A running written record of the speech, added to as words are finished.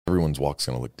everyone's walk's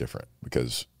going to look different,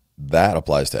 because that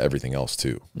applies to everything else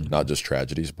too, not just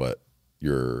tragedies, but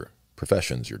your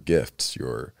professions, your gifts,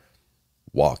 your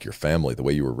walk, your family, the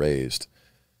way you were raised.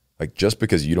 Like, just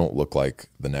because you don't look like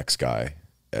the next guy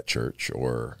at church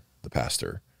or the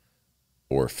pastor,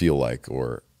 or feel like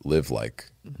or live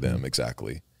like them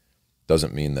exactly,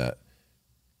 doesn't mean that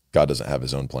God doesn't have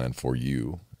his own plan for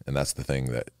you. And that's the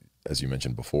thing that, as you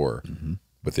mentioned before,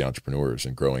 with the entrepreneurs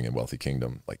and growing in Wealthy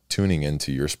Kingdom, like tuning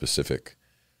into your specific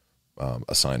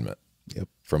assignment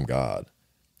from God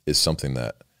is something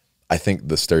that I think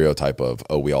the stereotype of,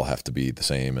 oh, we all have to be the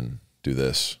same and do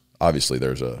this. Obviously,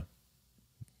 there's a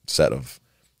set of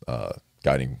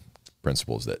guiding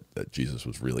principles that Jesus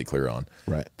was really clear on,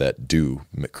 that do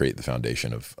create the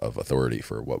foundation of authority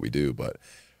for what we do. But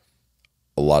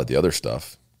a lot of the other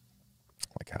stuff,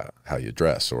 like how you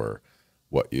dress, or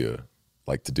what you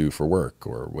like to do for work,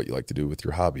 or what you like to do with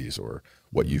your hobbies, or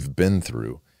what you've been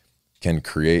through, can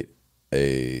create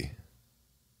a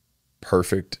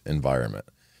perfect environment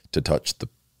to touch the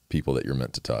people that you're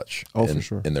meant to touch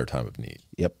in their time of need.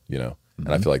 You know?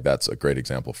 And I feel like that's a great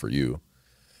example for you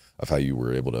of how you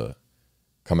were able to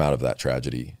come out of that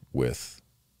tragedy with,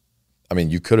 I mean,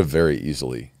 you could have very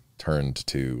easily turned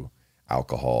to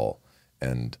alcohol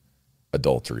and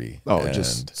adultery. And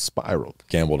just spiraled.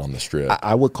 Gambled on the strip.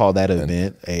 I would call that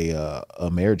event a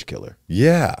marriage killer.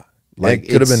 Yeah. Like, it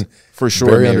could have been for sure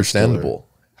very understandable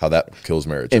how that kills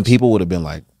marriages. And people would have been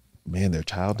like, man, their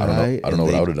child died. I don't know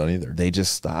what I would have done either. They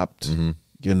just stopped,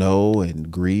 you know,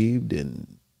 and grieved,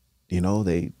 and, you know,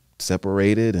 they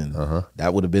separated, and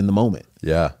that would have been the moment.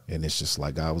 Yeah. And it's just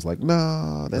like, God was like,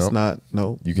 no, that's not,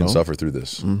 no. You can suffer through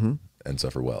this and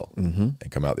suffer well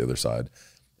and come out the other side.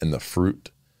 And the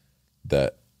fruit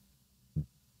that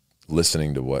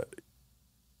listening to what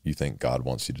you think God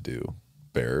wants you to do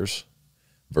bears,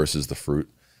 versus the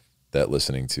fruit that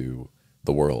listening to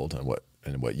the world and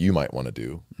what you might want to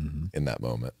do in that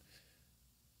moment,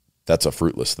 that's a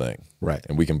fruitless thing. Right.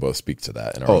 And we can both speak to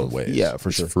that in our own ways. Yeah,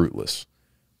 for sure. It's fruitless.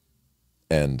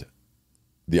 And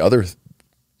the other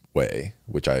way,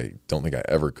 which I don't think I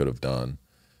ever could have done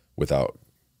without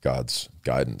God's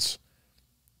guidance,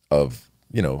 of,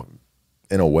 you know,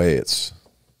 in a way it's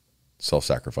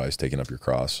self-sacrifice, taking up your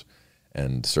cross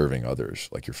and serving others,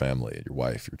 like your family, your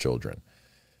wife, your children.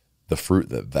 The fruit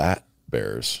that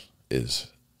bears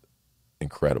is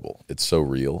incredible. It's so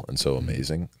real and so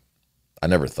amazing. I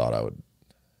never thought I would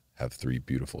have 3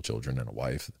 beautiful children and a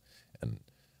wife and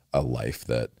a life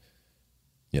that,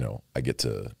 you know, I get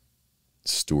to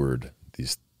steward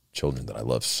these children that I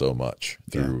love so much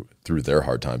through their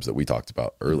hard times that we talked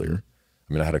about earlier.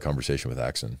 I mean, I had a conversation with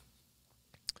Axon,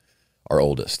 our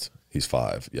oldest. He's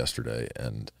 5 yesterday,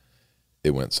 and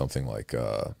it went something like,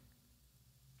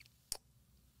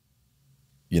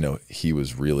 you know, he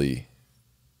was really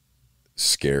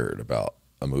scared about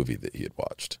a movie that he had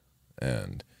watched,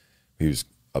 and he was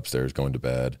upstairs going to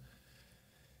bed,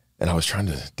 and I was trying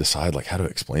to decide, like, how to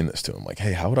explain this to him. Like,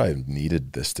 hey, how would I have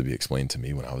needed this to be explained to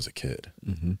me when I was a kid?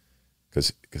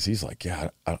 Because he's like, yeah,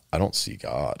 I don't see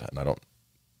God, and I don't,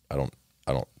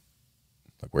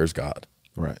 like, where's God?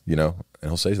 Right. You know,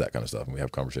 and he'll say that kind of stuff, and we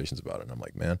have conversations about it, and I'm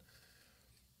like, man,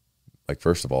 like,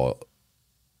 first of all,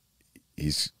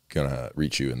 he's gonna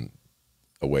reach you in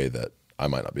a way that I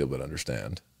might not be able to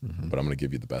understand, but I'm gonna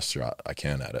give you the best shot I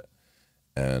can at it.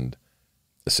 And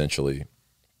essentially,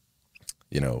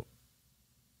 you know,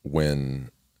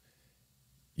 when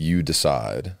you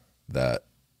decide that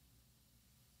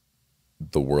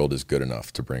the world is good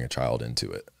enough to bring a child into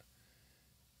it,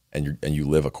 and you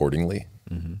live accordingly,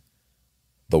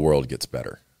 the world gets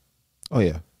better. Oh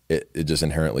yeah. It just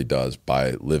inherently does,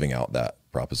 by living out that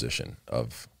proposition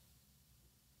of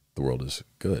the world is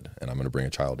good and I'm going to bring a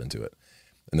child into it.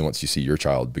 And then once you see your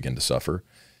child begin to suffer,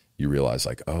 you realize,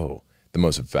 like, oh, the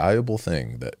most valuable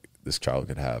thing that this child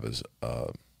could have is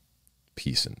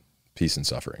peace and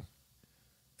suffering.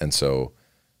 And so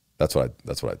that's what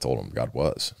I told him God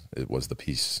was. It was the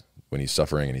peace. When he's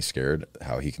suffering and he's scared,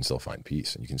 how he can still find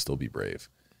peace, and you can still be brave,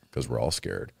 because we're all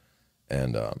scared.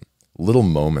 And little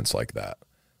moments like that,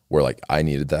 where, like, I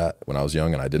needed that when I was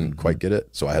young and I didn't quite get it,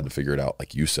 so I had to figure it out,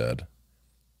 like you said,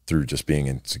 through just being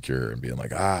insecure and being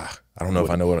like, I don't know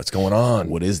if I know what's going on.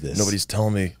 What is this? Nobody's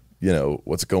telling me, you know,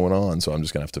 what's going on, so I'm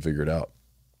just gonna have to figure it out.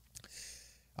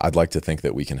 I'd like to think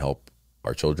that we can help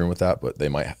our children with that, but they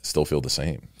might still feel the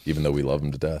same, even though we love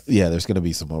them to death. Yeah, there's gonna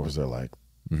be some others that are like,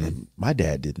 And my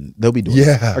dad didn't. They'll be doing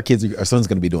our son's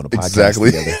going to be doing a podcast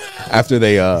together after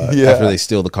they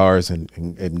steal the cars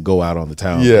and go out on the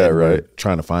town. Yeah, right.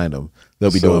 Trying to find them. They'll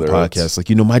be doing podcasts. Like,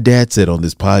 my dad said on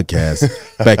this podcast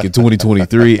back in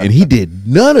 2023, and he did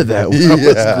none of that when I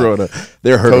was growing up.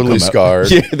 They're totally scarred.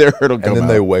 Yeah, they're hurt. And then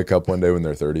they wake up one day when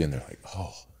they're 30 and they're like,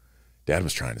 oh, Dad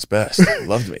was trying his best. He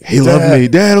loved me. He loved me.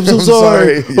 Dad, I'm so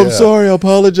sorry. Yeah. I'm sorry. I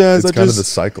apologize. It's kind of the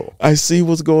cycle. I see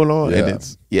what's going on.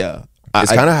 Yeah. And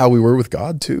it's kind of how we were with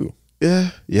God too.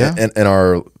 Yeah. Yeah. And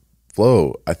our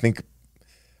flow, I think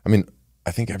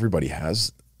everybody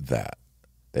has that.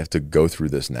 They have to go through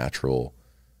this natural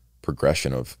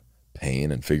progression of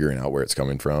pain and figuring out where it's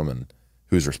coming from and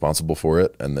who's responsible for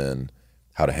it, and then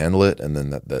how to handle it, and then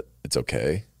that it's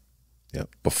okay. Yeah.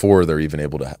 Before they're even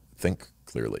able to think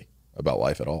clearly about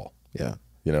life at all. Yeah.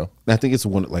 And I think it's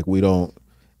one, like,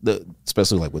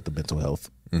 especially like with the mental health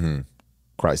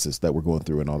crisis that we're going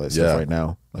through and all that stuff right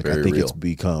now. Like, I think it's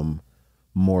become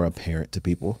more apparent to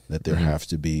people that there have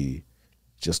to be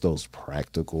just those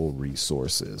practical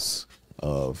resources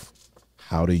of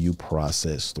how do you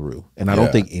process through. And I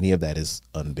don't think any of that is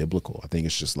unbiblical. I think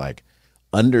it's just like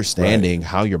understanding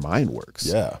how your mind works.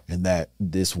 Yeah. And that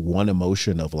this one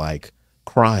emotion of like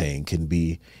crying can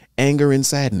be anger and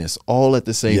sadness all at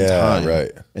the same time.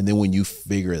 Right. And then when you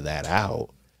figure that out,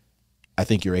 I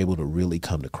think you're able to really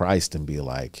come to Christ and be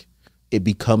like, it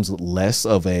becomes less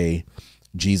of a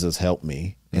Jesus help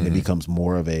me, and it becomes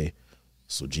more of a,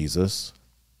 so Jesus,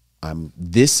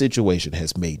 this situation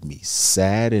has made me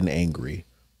sad and angry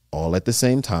all at the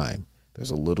same time.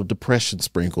 There's a little depression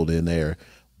sprinkled in there,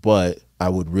 but I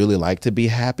would really like to be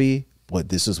happy, but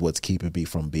this is what's keeping me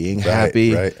from being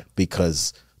happy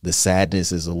because the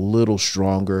sadness is a little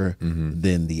stronger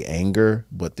than the anger,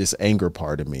 but this anger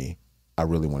part of me, I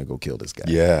really want to go kill this guy.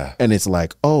 Yeah. And it's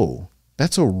like, oh,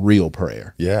 that's a real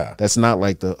prayer. Yeah. That's not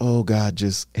like oh, God,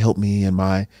 just help me in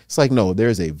my, it's like, no,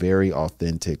 there's a very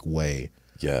authentic way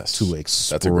to express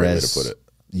that's a great way to put it.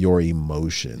 Your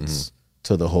emotions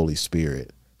to the Holy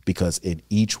Spirit, because in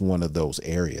each one of those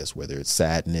areas, whether it's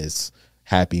sadness,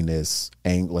 happiness,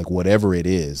 anger, like whatever it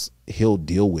is, he'll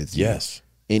deal with you. Yes.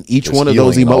 In each one of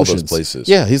those emotions. All those places.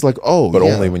 Yeah. He's like, oh, but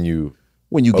only when you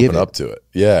open give up to it.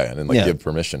 Yeah. And then give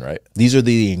permission, right? These are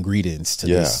the ingredients to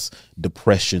this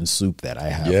depression soup that I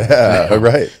have. Yeah.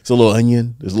 Right. It's a little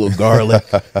onion. There's a little garlic,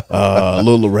 a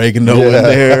little oregano in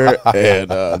there.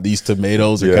 And these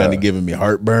tomatoes are kind of giving me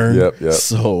heartburn. Yep.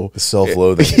 So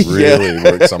self-loathing really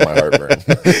works on my heartburn.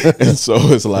 And so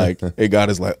it's like, God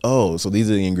is like, oh, so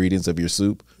these are the ingredients of your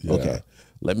soup. Yeah. Okay.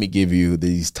 Let me give you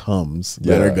these Tums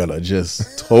that are gonna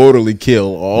just totally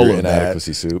kill all your of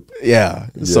inadequacy that soup. Yeah.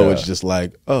 So it's just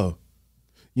like, oh,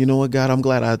 you know what, God, I'm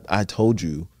glad I told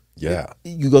you. Yeah.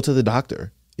 You go to the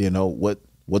doctor.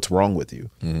 What's wrong with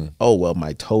you? Oh, well,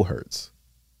 my toe hurts.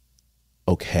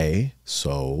 Okay,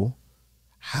 so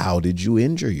how did you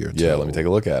injure your toe? Yeah, let me take a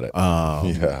look at it.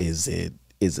 Is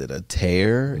it a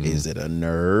tear? Is it a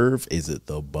nerve? Is it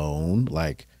the bone?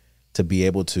 Like, to be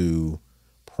able to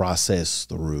process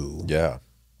through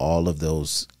all of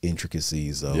those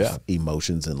intricacies of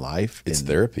emotions in life. It's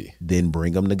therapy. Then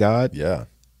bring them to God. Yeah.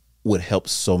 Would help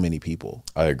so many people.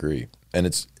 I agree. And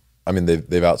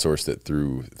they've outsourced it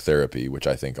through therapy, which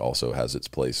I think also has its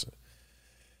place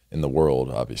in the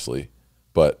world, obviously.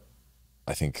 But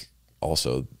I think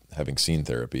also, having seen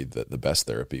therapy, that the best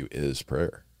therapy is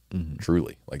prayer.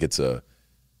 Truly. Like, it's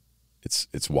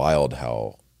wild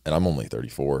how, and I'm only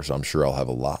 34, so I'm sure I'll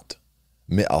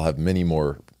have many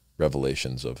more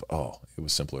revelations of, oh, it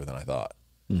was simpler than I thought.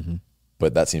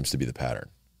 But that seems to be the pattern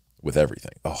with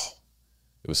everything. Oh,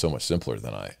 it was so much simpler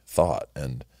than I thought.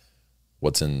 And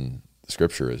what's in the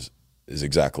scripture is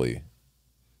exactly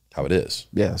how it is.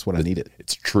 Yeah, that's what I needed.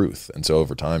 It's truth. And so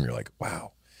over time, you're like,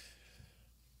 wow,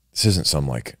 this isn't some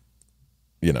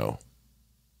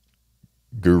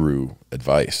guru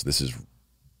advice. This is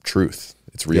truth.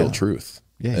 It's real truth.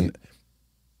 Yeah.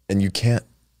 And you can't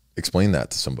explain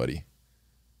that to somebody.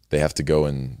 They have to go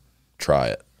and try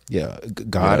it. Yeah.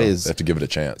 They have to give it a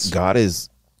chance. God is,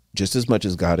 just as much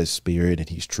as God is spirit and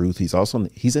he's truth, he's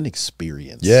an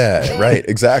experience. Yeah, right.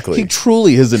 Exactly. He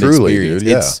truly is an experience. Dude,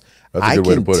 yeah. That's a good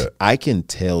way to put it. I can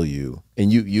tell you,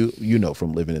 and you know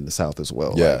from living in the South as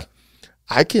well. Yeah. Like,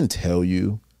 I can tell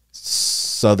you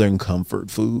Southern comfort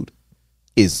food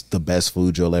is the best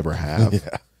food you'll ever have.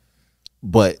 Yeah.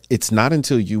 But it's not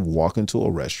until you walk into a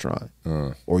restaurant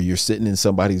or you're sitting in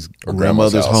somebody's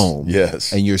grandmother's home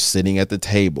and you're sitting at the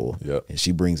table and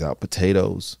she brings out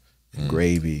potatoes and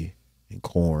gravy and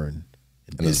corn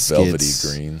And those velvety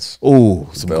greens. Oh,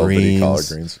 some velvety greens, collard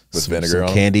greens with vinegar on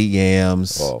them. candied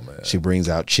yams. Oh, man. She brings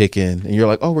out chicken, and you're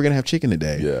like, "Oh, we're gonna have chicken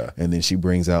today." Yeah. And then she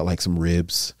brings out like some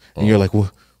ribs, and you're like,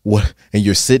 "What?" And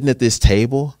you're sitting at this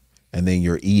table, and then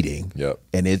you're eating. Yep.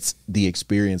 And it's the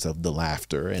experience of the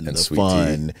laughter and the sweet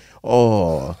fun. tea.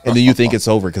 Oh, and then you think it's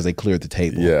over because they cleared the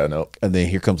table. Yeah, nope. And then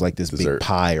here comes like this Dessert. big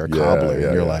pie or cobbler,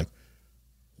 and you're like,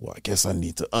 well, I guess I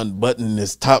need to unbutton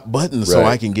this top button so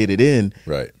I can get it in.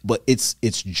 Right. But it's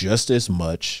just as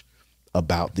much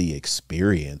about the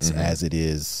experience as it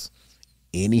is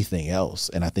anything else.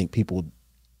 And I think people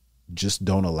just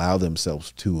don't allow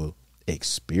themselves to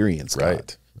experience God.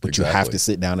 Right. But you have to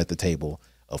sit down at the table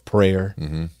of prayer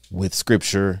with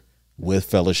scripture, with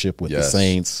fellowship with the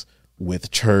saints,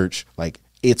 with church. Like,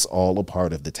 it's all a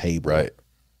part of the table. Right.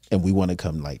 And we want to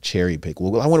come like cherry pick.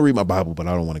 Well, I want to read my Bible, but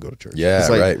I don't want to go to church. Yeah, it's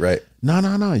like, right.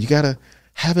 No. You got to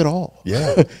have it all.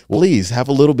 Yeah. Please have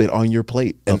a little bit on your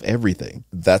plate of everything.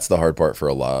 That's the hard part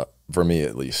for me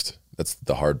at least. That's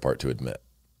the hard part to admit.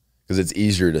 Because it's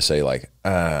easier to say like,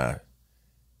 I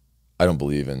don't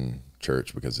believe in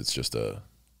church because it's just a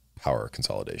power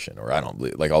consolidation, or I don't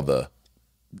believe, like all the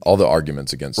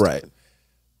arguments against Right. it.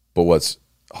 But what's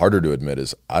harder to admit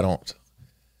is I don't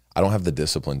have the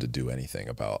discipline to do anything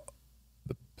about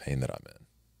the pain that I'm in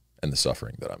and the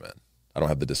suffering that I'm in. I don't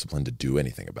have the discipline to do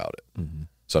anything about it.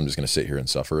 So I'm just going to sit here and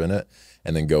suffer in it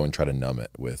and then go and try to numb it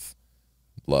with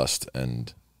lust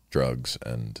and drugs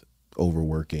and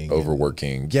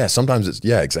Overworking. Yeah, sometimes it's,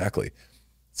 exactly.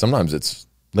 Sometimes it's,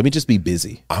 Let me just be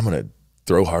busy. I'm going to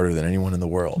throw harder than anyone in the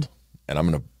world, and I'm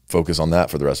going to focus on that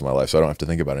for the rest of my life so I don't have to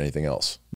think about anything else.